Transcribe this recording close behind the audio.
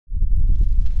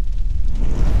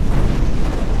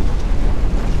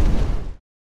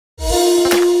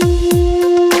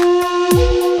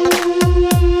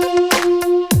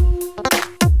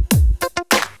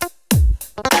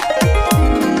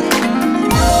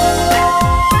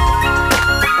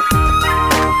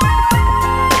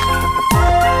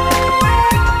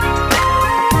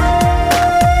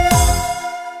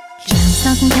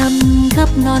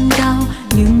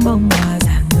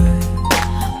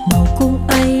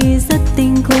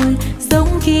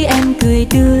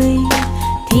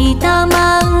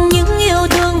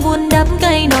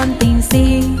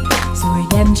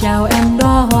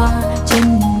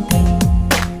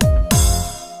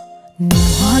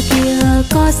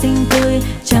xinh tươi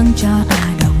chẳng cho ta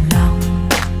đồng lòng,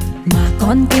 mà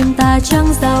con tim ta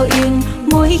chẳng sao yên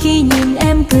mỗi khi nhìn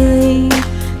em cười.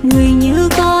 Người như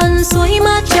con suối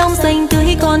mát trong xanh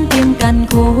tươi, con tim cằn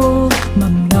khô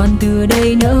mầm non từ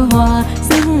đây nở hoa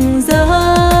rực rỡ.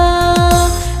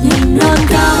 Nhìn non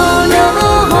cao nở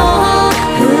hoa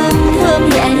hương thơm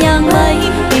nhẹ nhàng bay,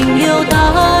 tình yêu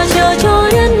ta chờ cho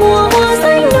đến mùa hoa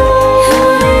xanh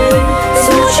núi.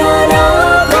 Dù cho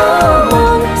đã có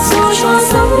mòn, dù cho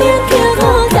sóng biển kia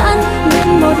có cạn,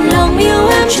 nguyện một lòng yêu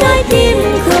em trái tim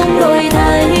không đổi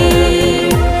thay.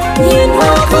 Nhìn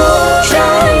hoa cúc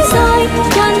trái dài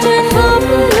tràn trên khắp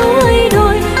núi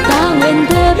đồi, ta nguyện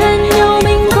thề bên nhau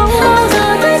mình không bao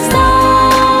giờ cách xa.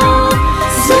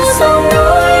 Dù sông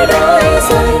núi đôi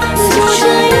rời, dù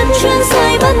trời đất chuyên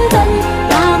xoay bất tận,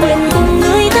 ta nguyện cùng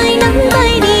người tay nắm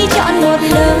tay đi trọn một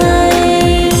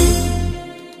đời.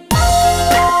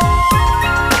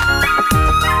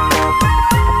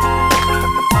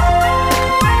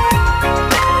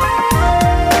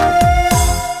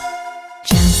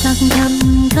 Tràn sắc thắm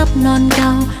khắp non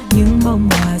cao những bông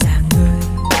hoa rạng người,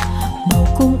 màu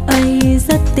cung ấy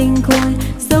rất tinh khôi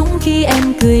giống khi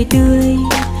em cười tươi.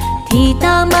 Thì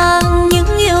ta mang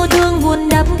những yêu thương vun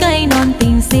đắp cây non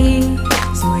tình si,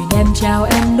 rồi đem trao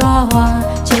em đóa hoa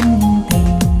chân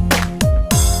tình.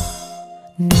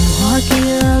 Nụ hoa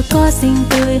kia có xinh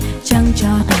tươi chẳng cho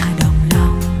ta đồng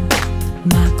lòng,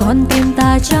 mà con tim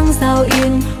ta chẳng sao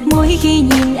yên mỗi khi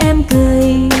nhìn em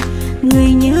cười. Người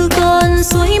như con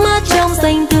suối mát trong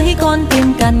xanh tươi, con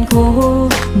tim cằn khô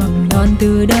mầm non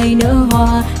từ đây nở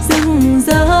hoa rực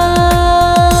rỡ.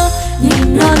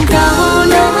 Nhìn non cao